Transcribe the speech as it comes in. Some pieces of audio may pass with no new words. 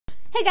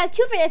Hey guys,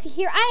 Two Fantasy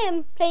here. I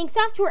am playing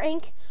Software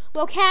Inc.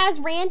 while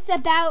Kaz rants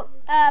about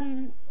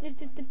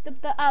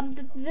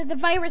the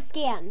virus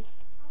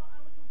scans.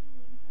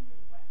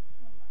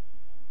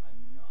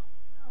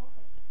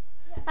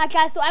 Alright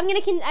guys, so I'm gonna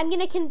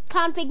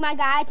config my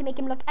guy to make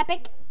him look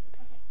epic,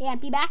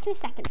 and be back in a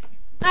second.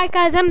 Alright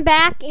guys, I'm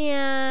back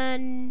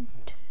and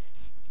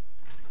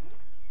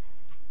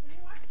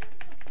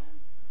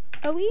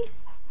are we?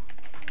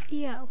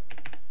 Yo.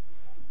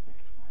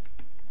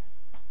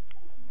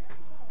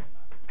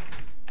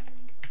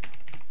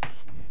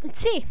 Let's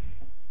see.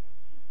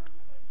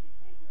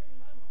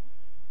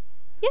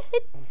 Yeah,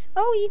 it's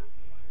OE.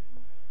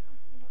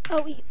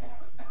 OE.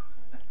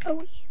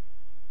 OE.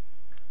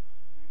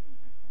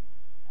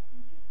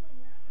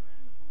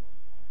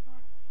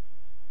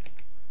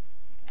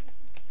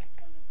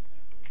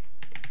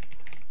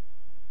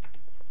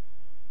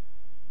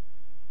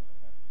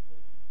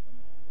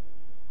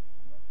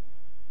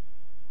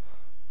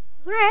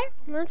 Alright,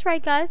 that's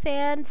right guys,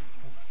 and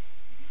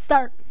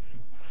start.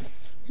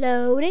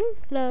 Loading,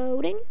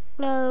 loading,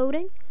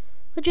 loading.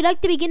 Would you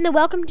like to begin the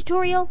welcome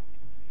tutorial?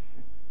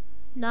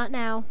 Not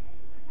now.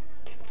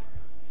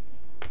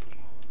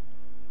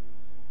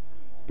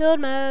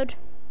 Build mode.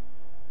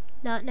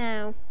 Not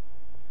now.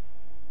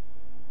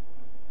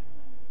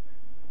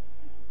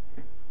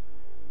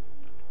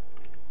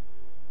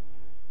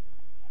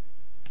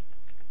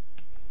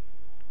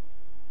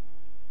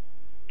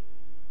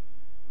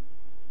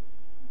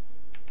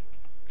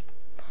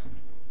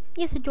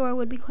 Yes, a door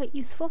would be quite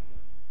useful.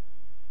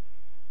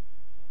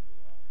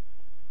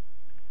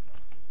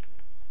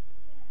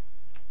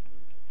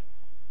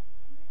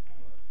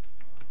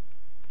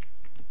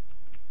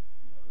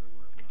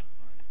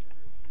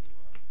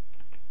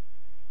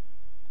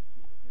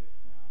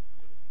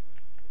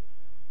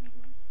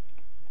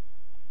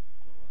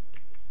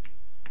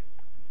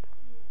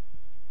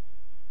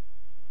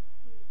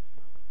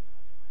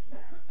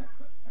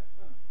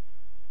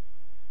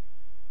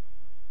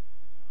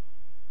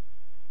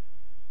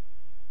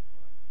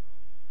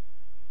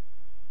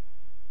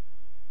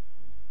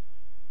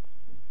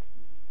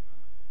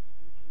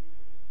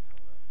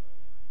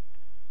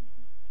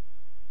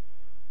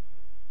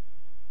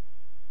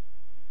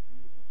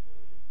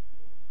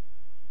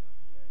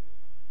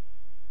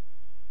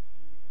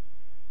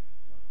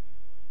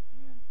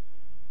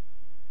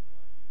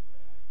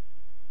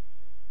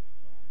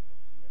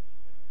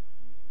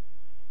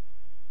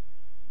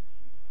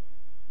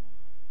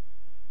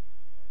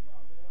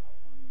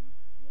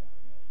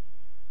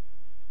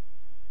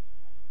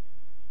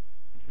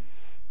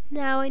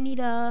 Now I need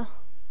a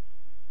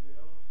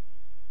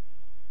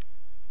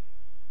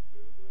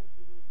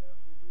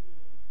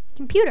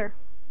computer,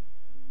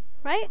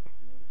 right?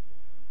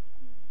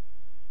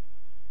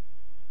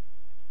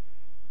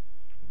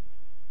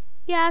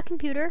 Yeah, a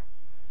computer.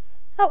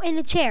 Oh, and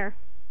a chair.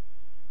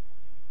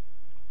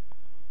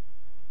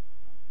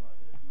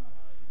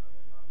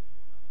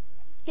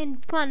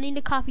 And come on, I need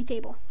a coffee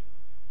table.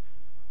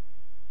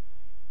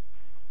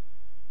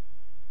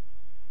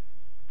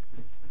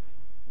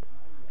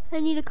 I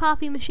need a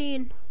coffee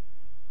machine.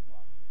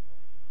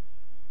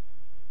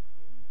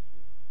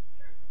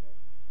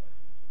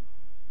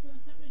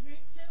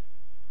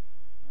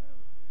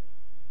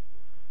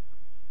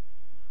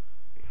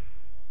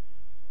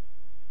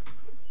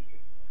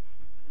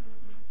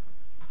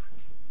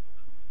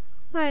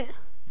 Alright.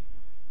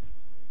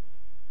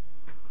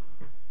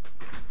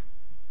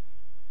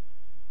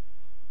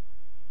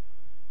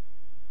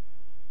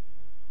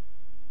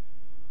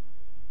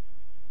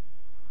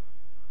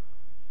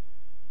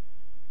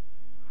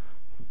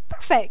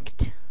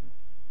 Perfect.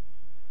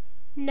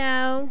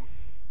 Now,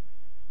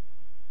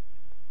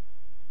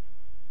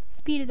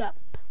 speed it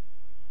up.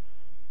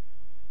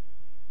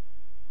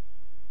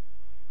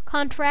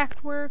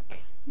 Contract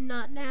work,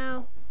 not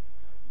now.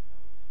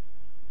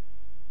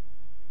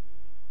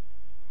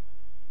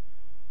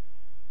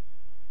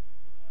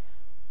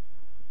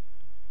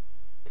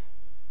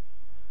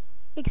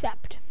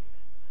 Accept.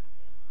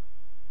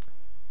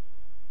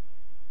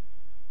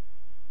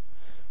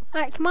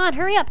 Alright, come on,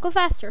 hurry up, go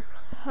faster.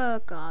 Oh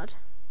god.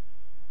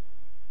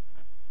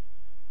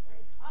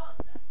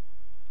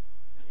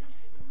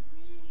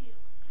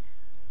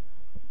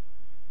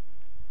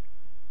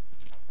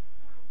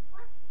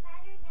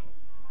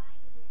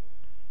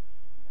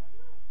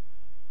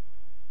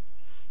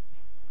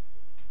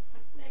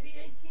 Maybe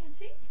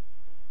AT&T?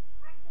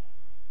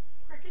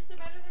 Crickets are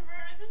better than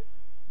Verizon?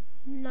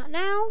 Not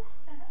now.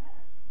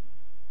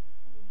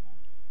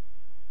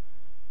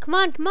 Come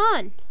on, come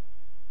on.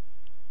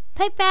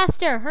 Type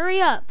faster,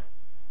 hurry up.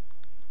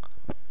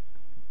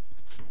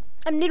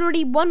 I'm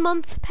literally 1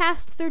 month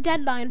past their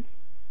deadline.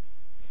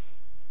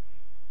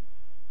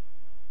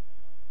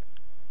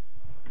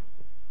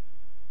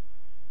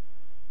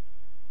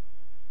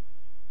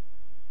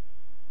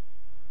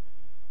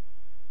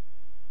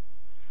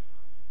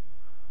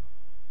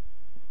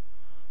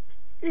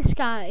 This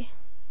guy.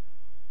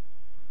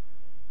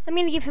 I'm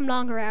gonna give him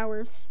longer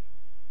hours.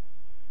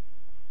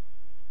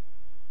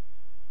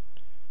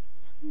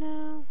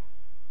 No.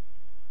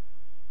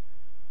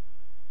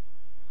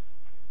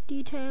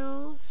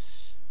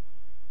 Details.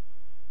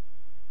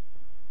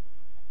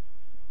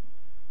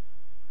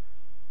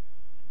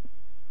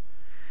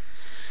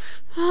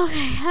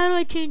 Okay, how do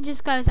I change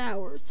this guy's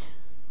hours?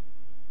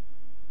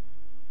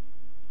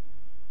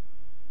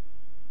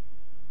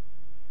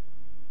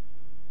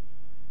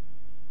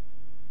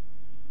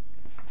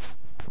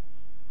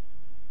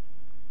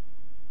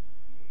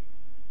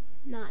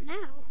 Not now.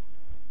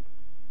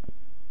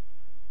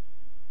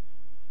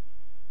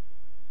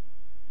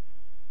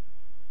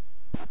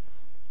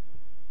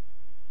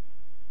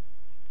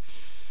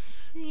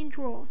 Change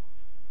role.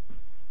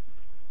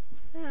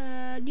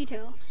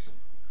 Details.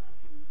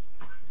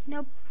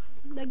 Nope.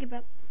 I give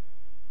up.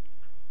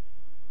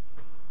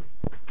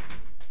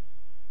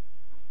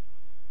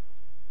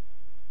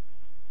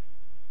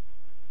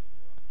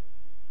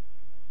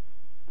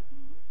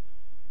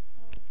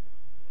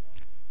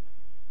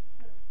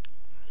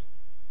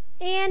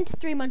 And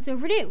 3 months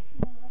overdue.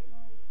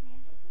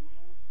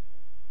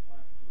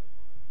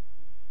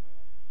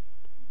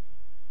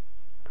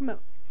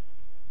 Promote.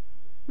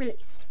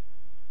 Release.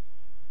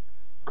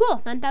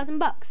 Cool. 9,000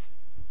 bucks.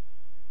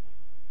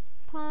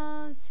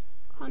 Pause.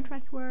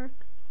 Contract work.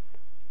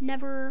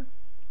 Never.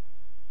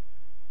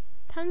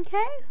 10K?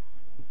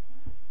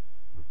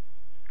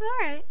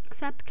 Alright.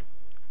 Accept.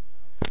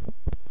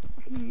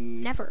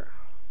 Never.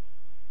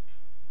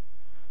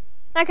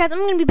 Alright guys, I'm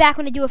going to be back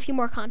when I do a few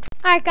more contracts.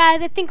 Alright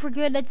guys, I think we're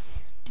good.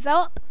 Let's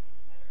develop.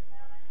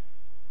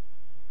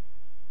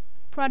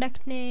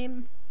 Product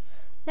name.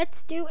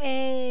 Let's do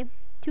a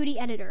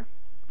 2D editor.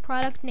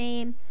 Product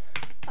name.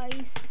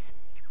 Ice.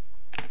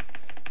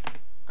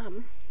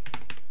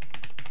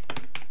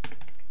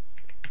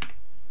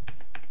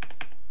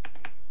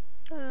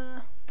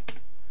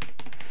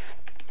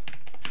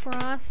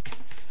 Frost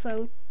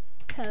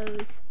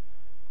Photos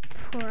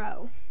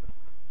Pro.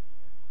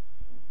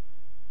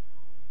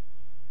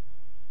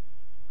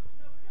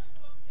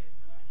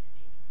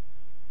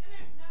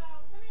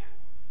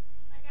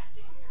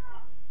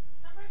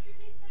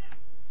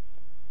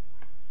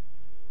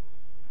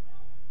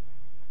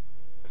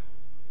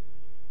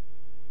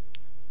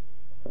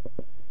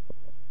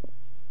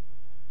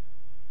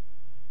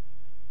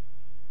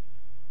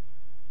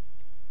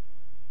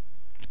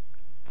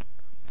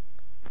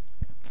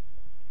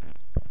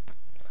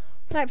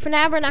 Alright, for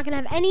now we're not going to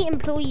have any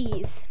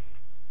employees.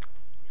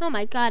 Oh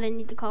my god, I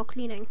need to call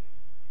cleaning.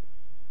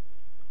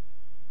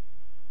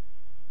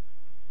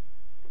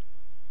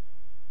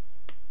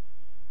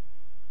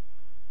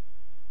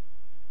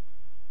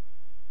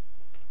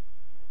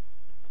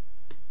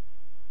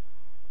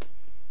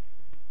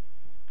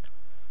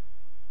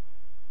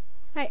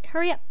 Alright,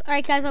 hurry up.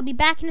 Alright guys, I'll be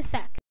back in a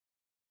sec.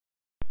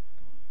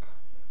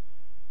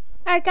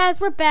 Alright guys,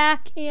 we're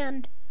back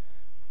and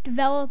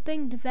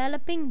developing.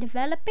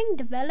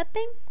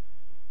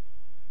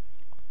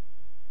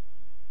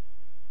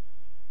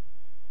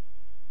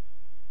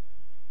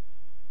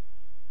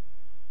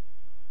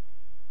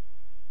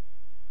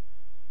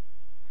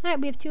 Alright,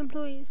 we have 2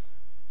 employees.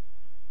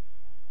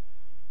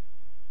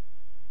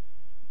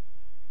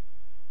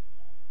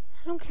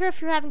 I don't care if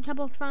you're having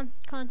trouble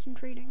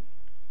concentrating.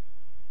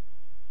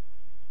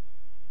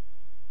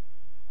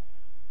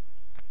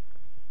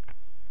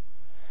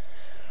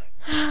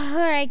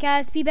 Alright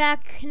guys, be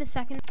back in a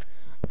second.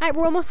 Alright,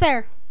 we're almost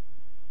there.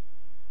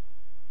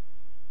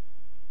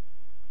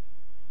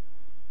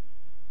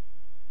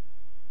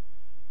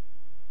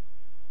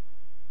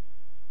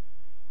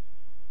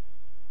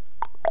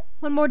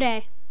 One more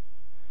day.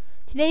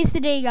 Today's the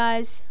day,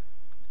 guys.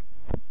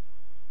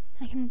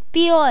 I can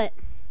feel it.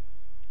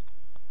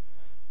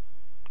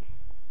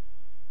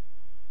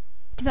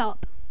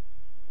 Develop.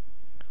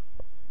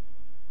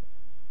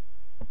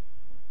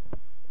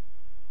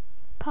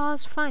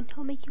 Pause. Fine.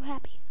 I'll make you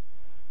happy.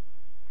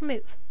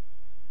 Remove.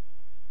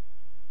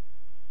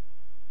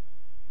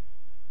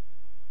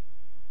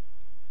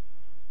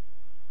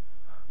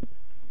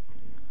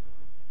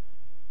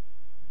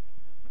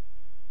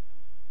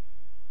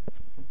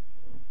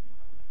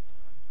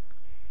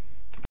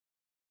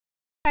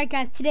 Alright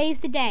guys, today's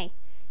the day.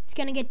 It's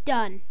gonna get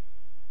done.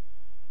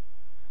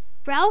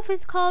 Ralph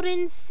is called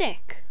in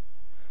sick.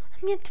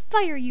 I'm going to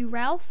fire you,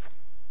 Ralph.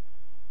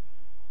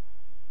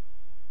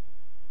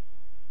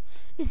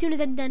 As soon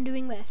as I'm done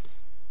doing this.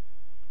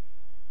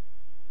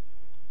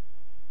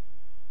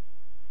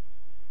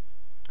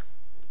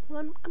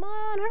 Come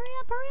on, hurry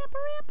up.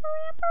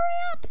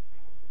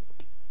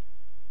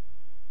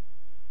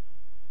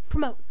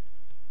 Promote.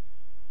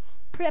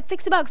 Hurry up,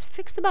 fix the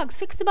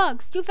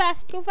bugs. Do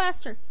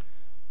faster.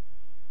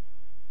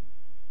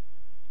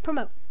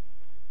 Promote.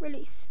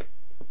 Release.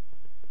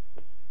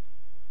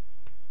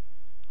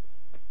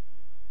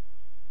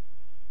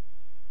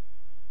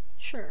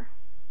 Sure.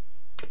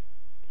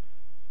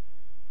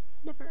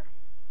 Never.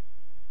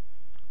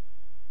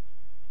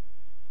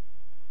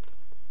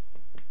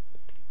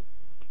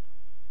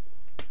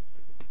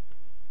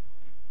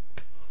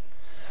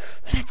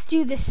 Let's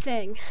do this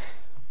thing.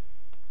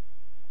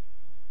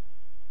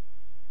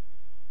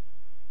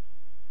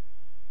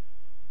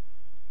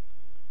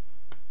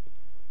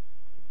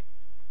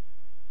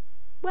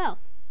 Well.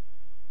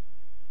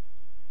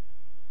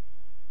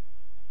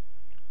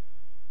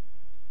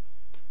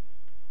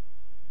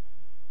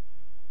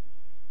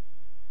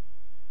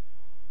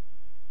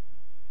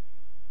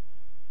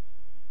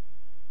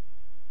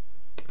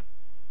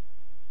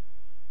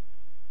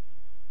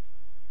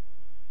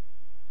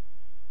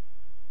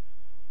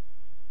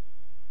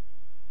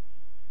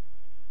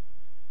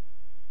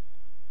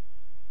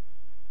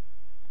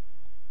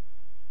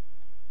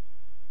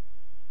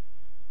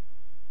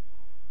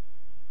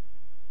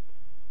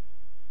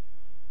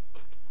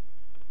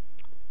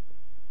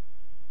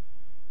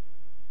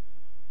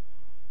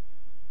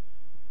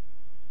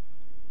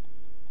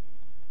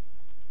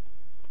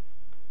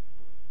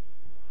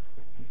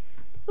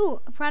 Ooh,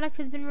 a product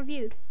has been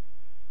reviewed.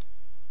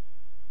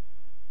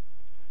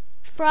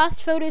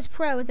 Frost Photos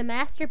Pro is a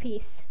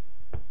masterpiece.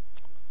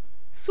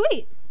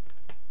 Sweet.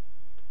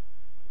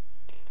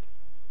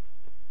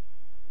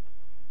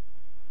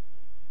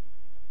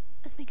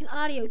 Let's make an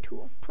audio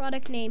tool.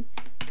 Product name.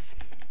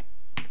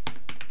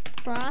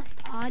 Frost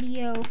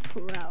Audio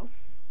Pro.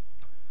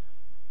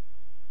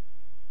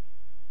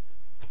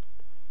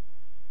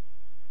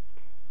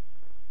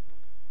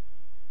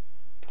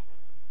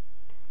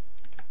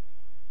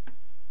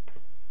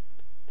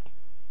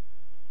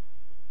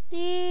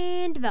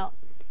 And develop.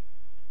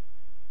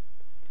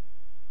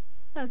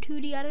 Oh,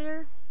 2D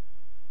editor.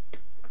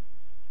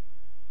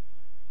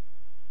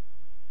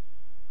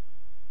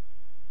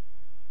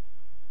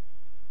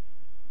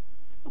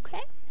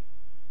 Okay.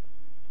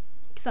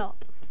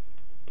 Develop.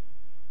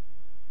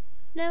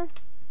 No.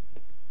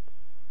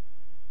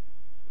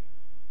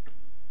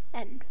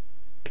 End.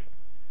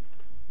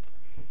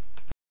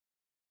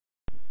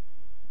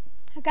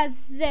 Guys,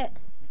 this is it.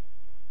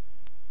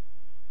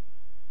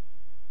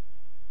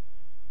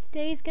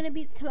 Today's gonna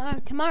be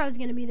tomorrow's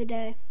gonna be the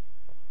day.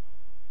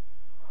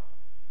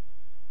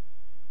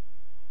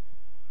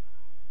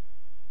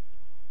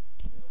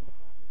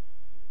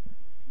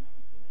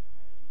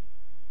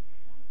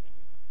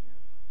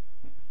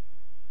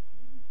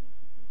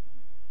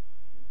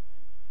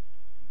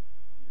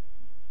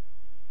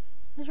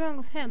 What's wrong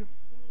with him?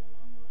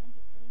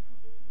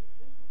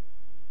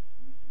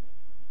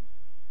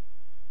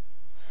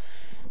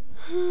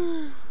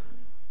 Who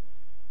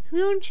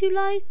don't you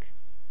like?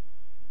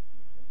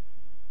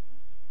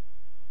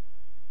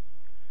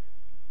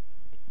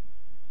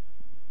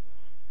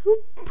 Who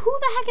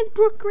the heck is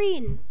Brooke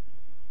Green?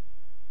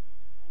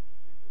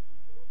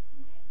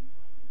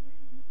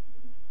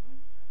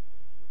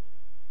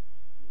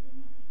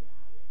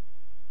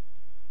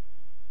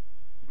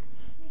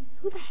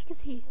 Who the heck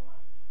is he?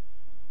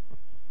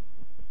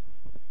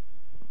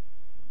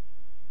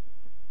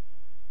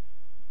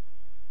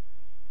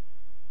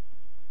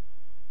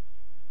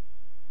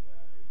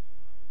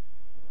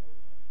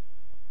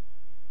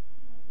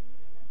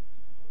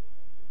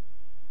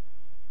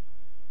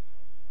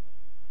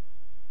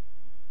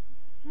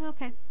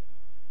 Okay.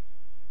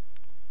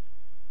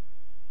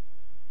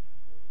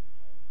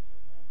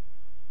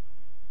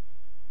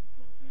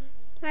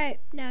 Alright,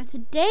 now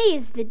today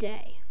is the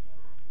day.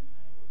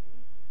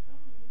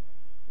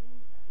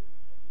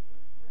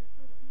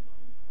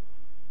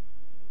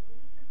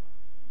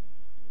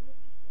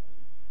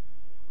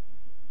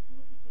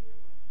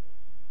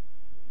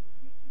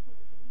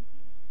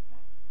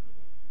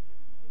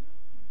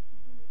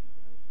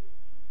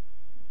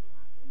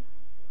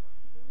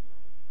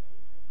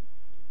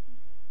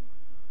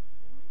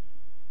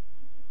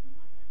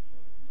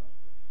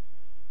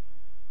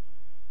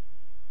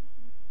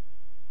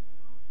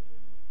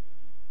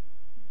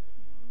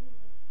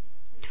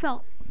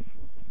 Felt.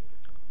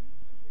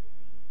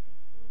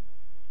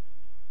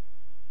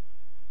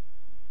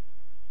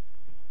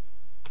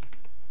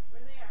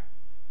 Where they are.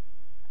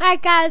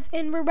 Alright guys,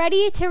 and we're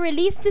ready to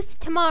release this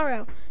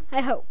tomorrow,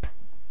 I hope.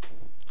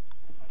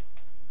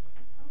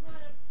 I'm going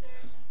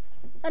upstairs.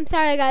 I'm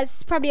sorry guys,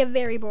 it's probably a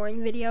very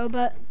boring video,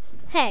 but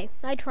hey,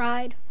 I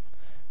tried.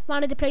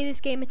 Wanted to play this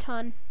game a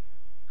ton.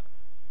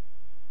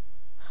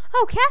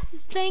 Oh, Cass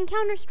is playing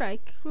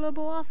Counter-Strike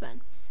Global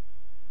Offense.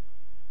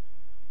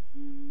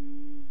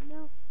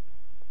 No.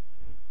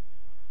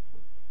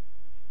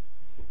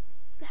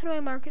 How do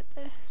I market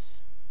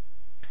this?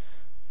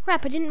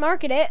 Crap, I didn't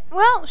market it.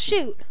 Well,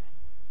 shoot.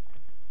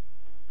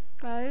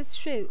 Guys,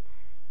 shoot.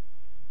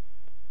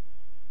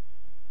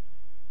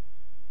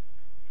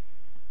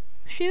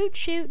 Shoot,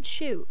 shoot,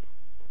 shoot.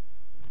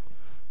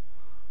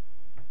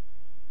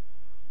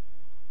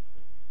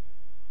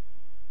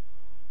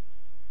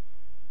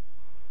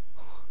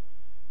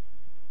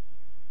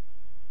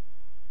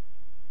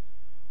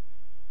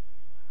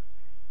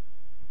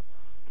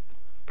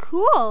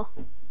 Cool.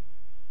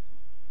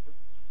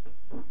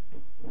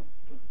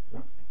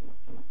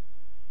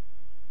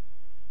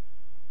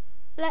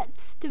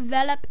 Let's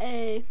develop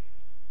a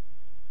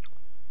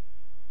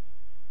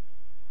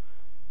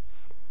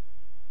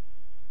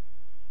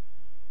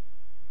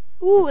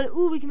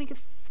ooh, we can make a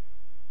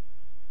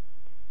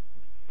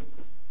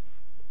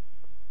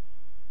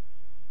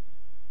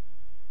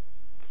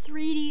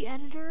 3D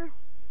editor.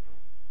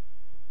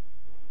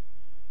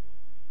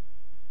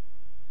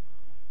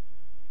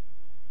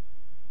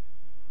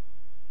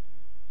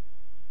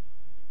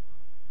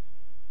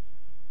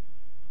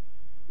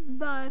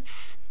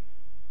 5.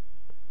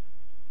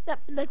 Yep,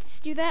 let's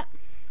do that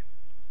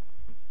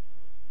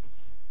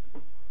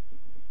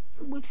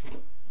with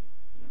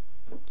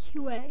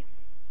QA.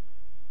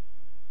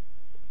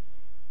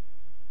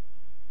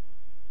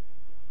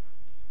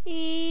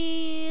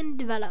 And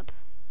develop.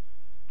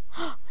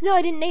 No,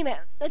 I didn't name it.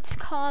 Let's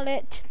call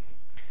it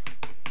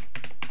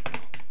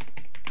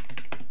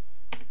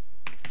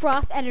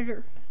Frost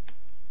Editor.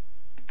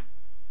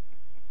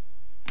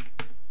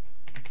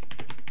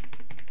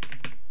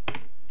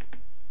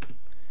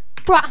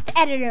 Frost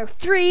Editor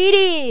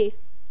 3D.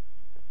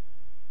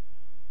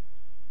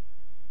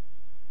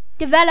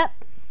 Develop.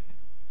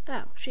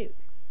 Oh, shoot.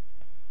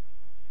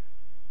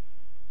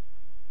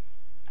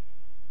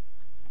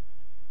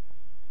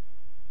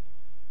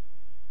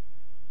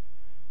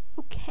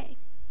 Okay.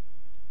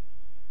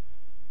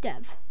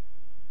 Dev.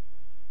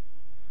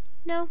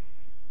 No.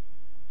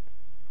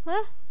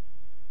 What?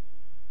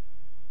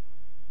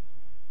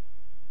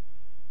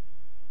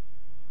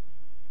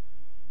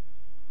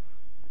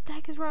 What the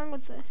heck is wrong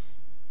with this?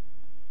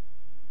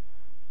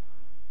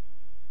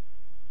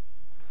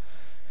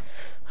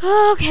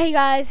 Okay,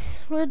 guys.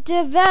 We're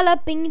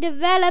developing.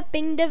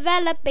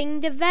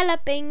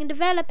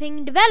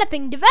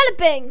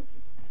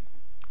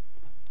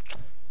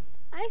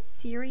 I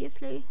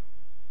seriously?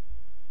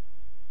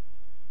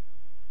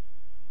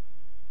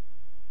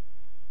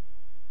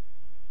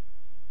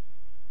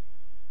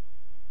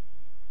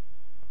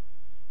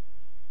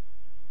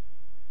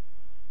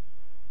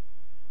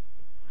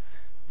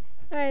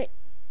 Alright.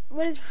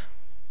 What is...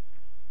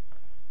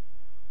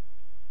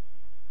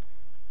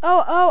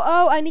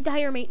 Oh, I need to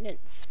hire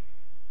maintenance.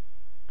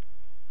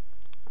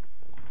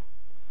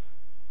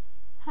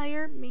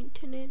 Hire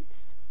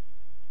maintenance.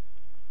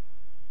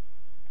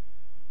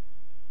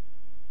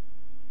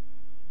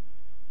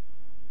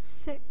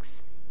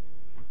 Six.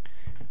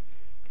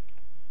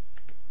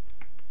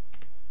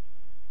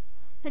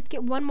 Let's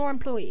get one more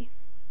employee.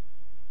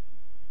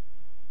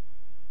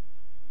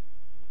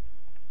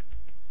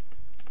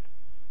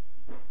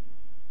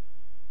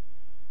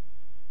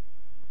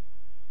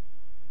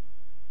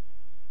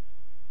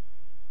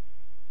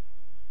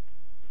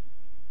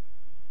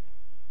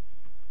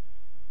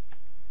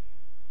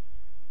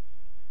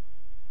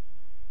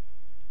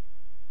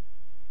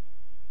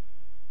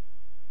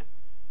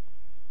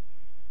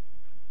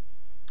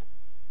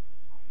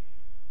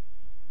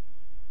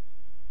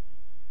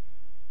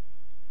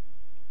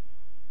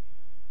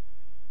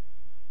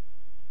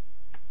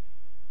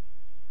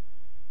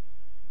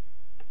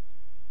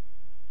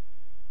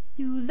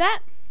 Do that.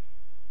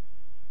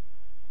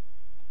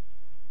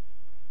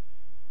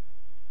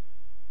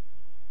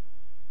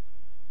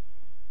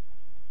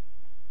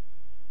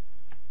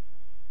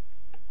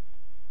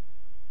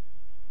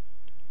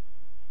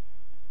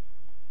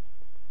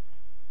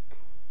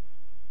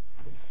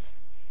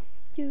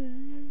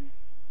 Do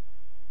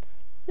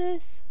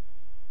this.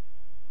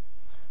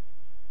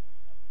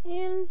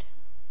 And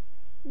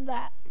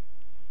that.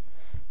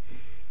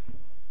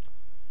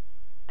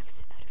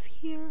 Exit out of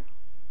here.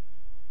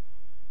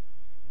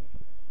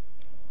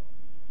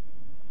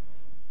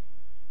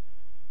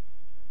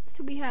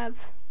 So we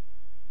have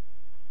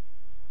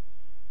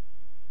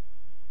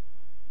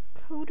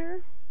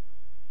coder,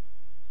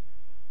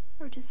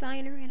 our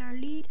designer, and our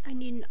lead. I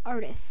need an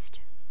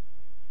artist.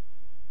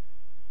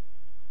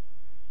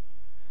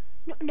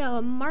 No,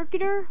 a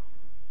marketer.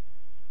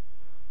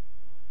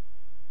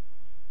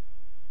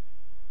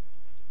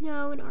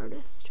 No, an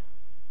artist.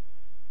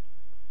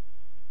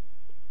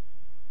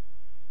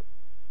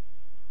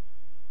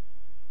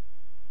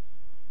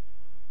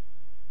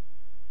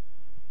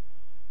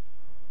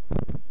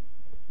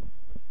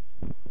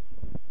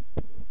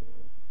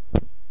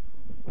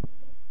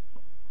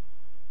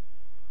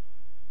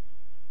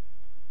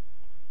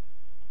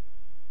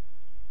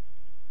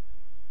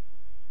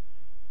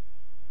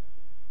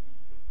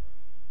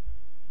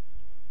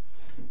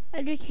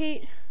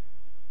 Educate.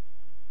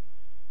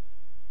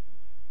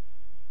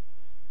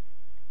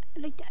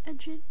 I'd like to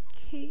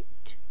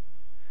educate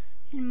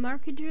in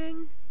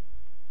marketing.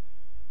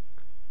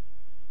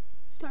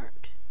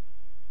 Start.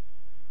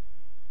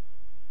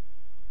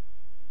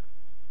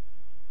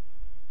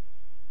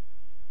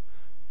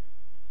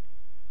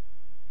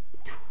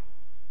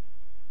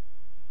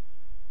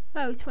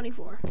 Oh,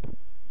 24.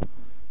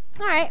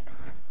 Alright.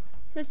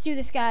 Let's do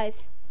this,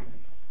 guys.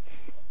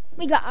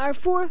 We got our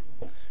fourth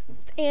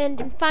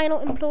and final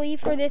employee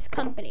for this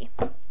company.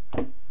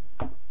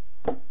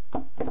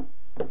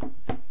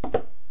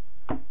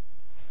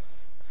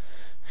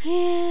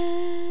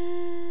 And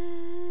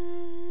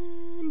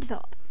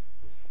develop.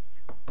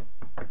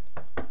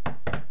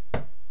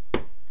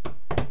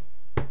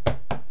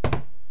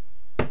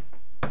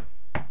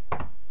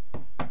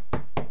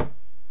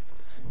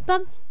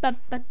 Bum ba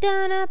ba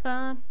da da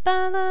bum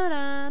ba ba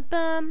da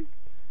bum.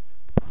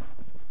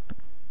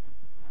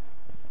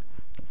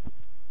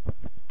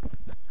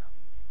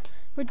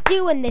 We're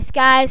doing this,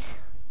 guys.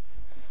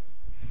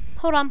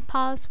 Hold on,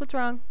 pause. What's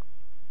wrong?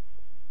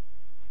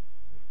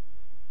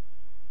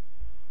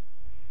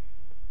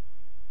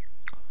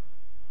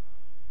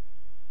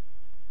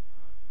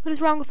 What is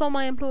wrong with all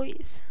my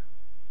employees?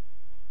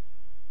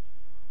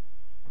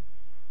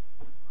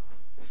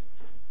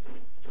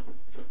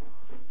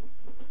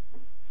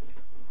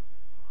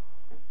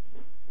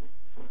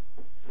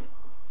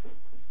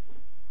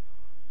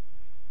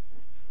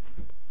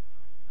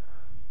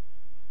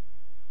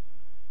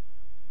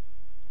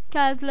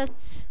 Guys,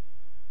 let's...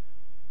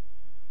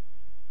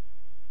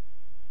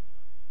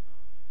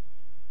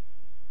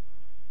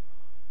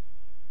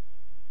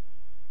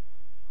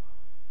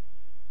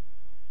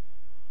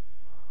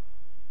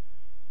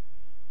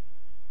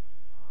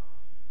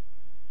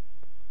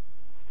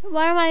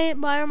 Why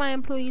are my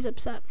employees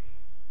upset?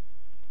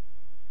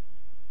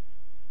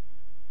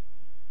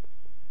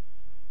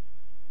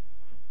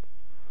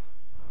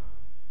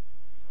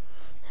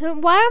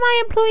 Why are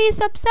my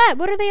employees upset?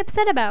 What are they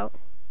upset about?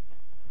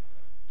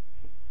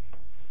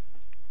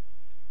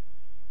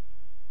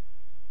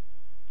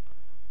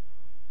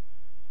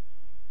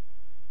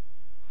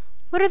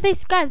 What are they,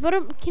 guys? What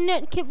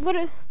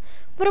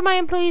are my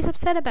employees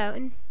upset about?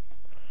 And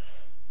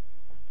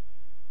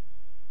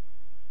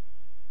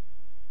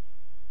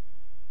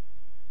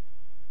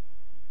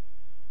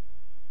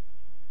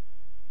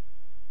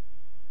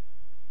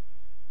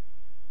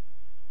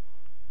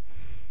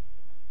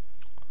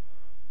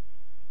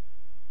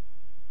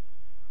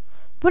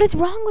what is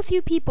wrong with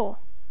you people?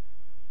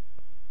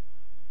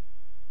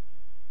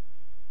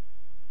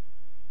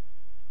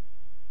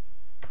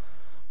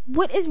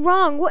 What is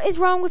wrong? What is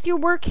wrong with your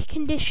work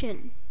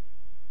condition?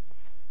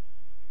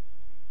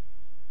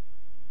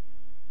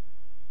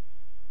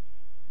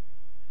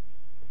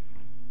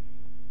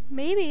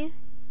 Maybe.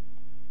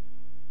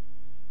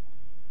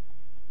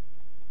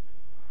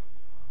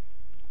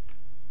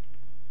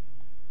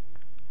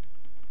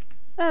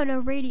 Oh no,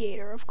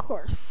 radiator, of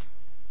course.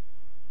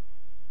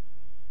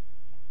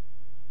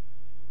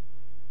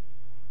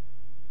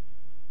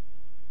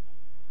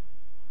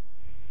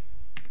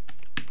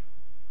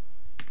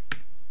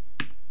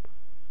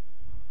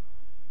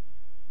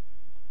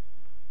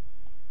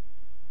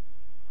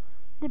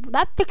 Will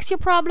that fix your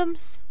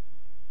problems?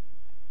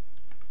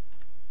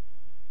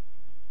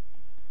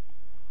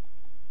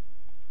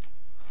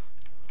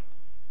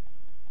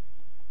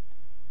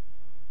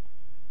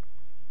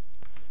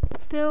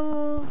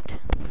 Build.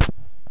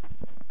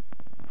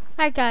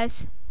 Alright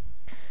guys.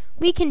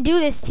 We can do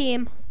this,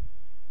 team.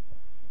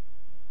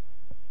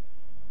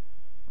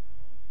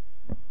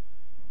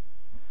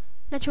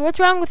 Not sure what's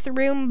wrong with the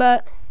room,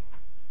 but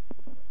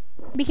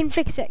we can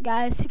fix it,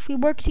 guys, if we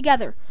work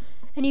together.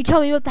 And you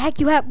tell me what the heck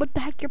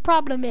your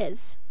problem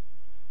is.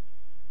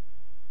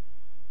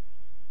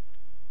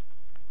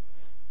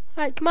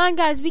 Alright, come on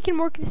guys, we can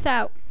work this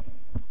out.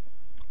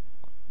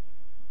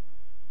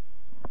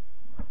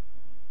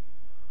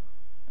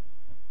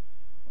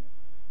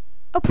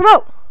 Oh,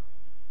 promote!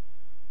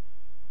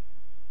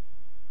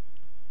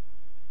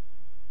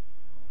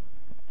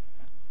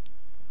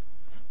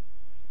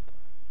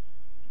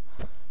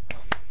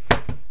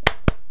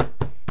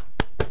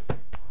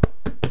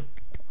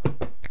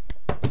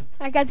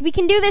 Alright guys, we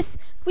can do this.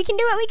 We can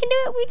do it, we can do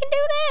it, we can do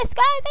this,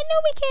 guys. I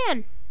know we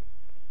can.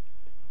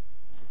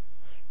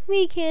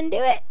 We can do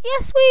it.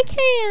 Yes, we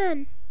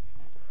can.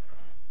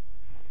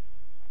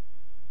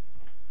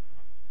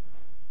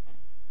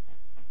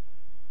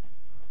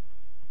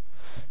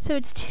 So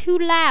it's too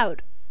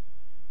loud.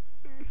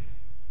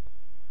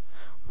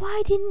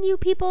 Why didn't you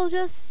people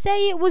just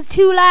say it was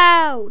too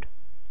loud?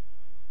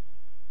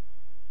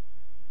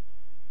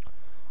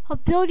 I'll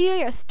build you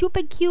your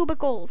stupid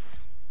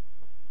cubicles.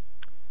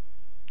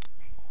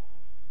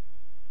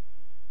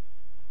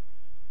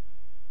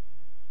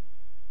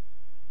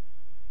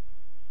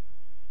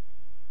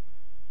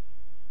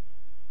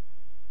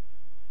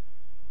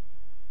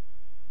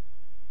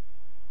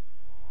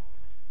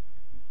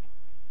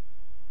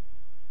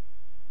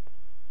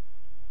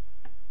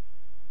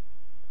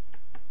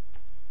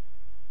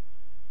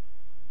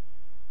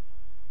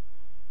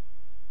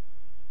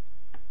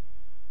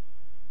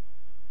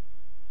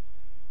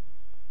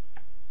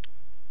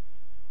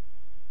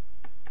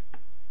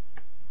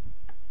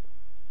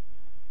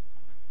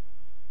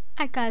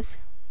 Alright guys.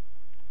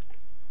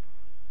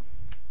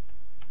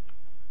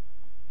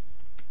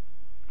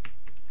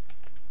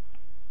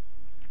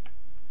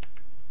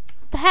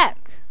 What the heck?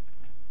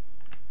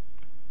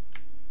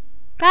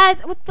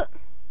 Guys, what the...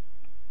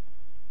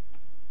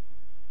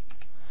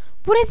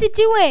 What is it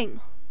doing?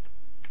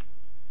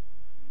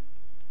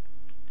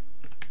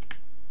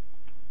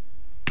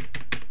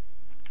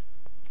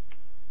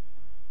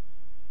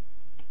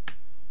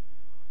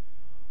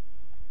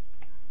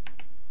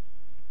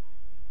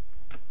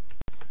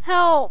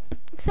 Help!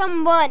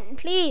 Someone,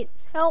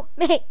 please help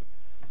me.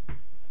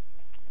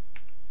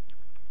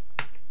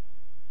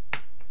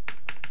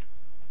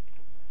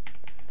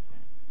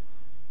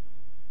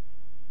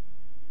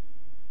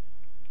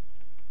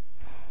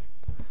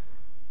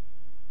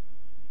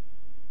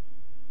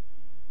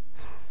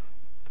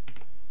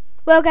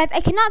 Well guys,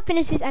 I cannot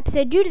finish this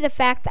episode due to the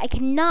fact that I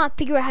cannot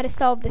figure out how to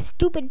solve the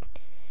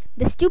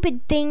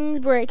stupid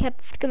things where it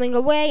kept going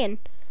away and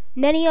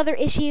many other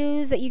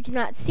issues that you did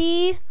not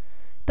see.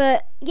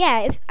 But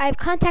yeah, if I've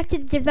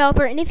contacted the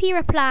developer, and if he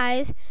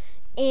replies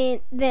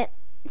and that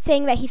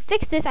saying that he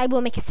fixed this, I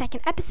will make a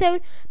second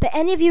episode. But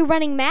any of you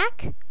running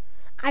Mac,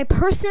 I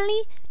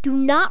personally do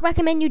not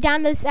recommend you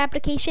download this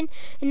application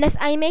unless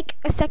I make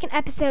a second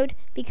episode,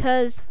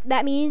 because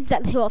that means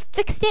that he'll have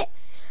fixed it.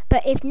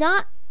 But if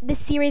not, this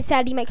series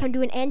sadly might come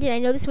to an end, and I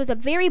know this was a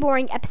very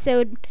boring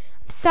episode.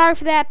 I'm sorry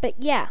for that, but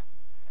yeah.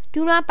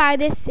 Do not buy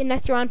this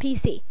unless you're on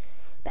PC.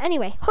 But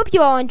anyway, hope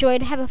you all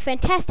enjoyed. Have a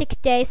fantastic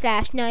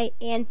day/night,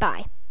 and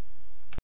bye.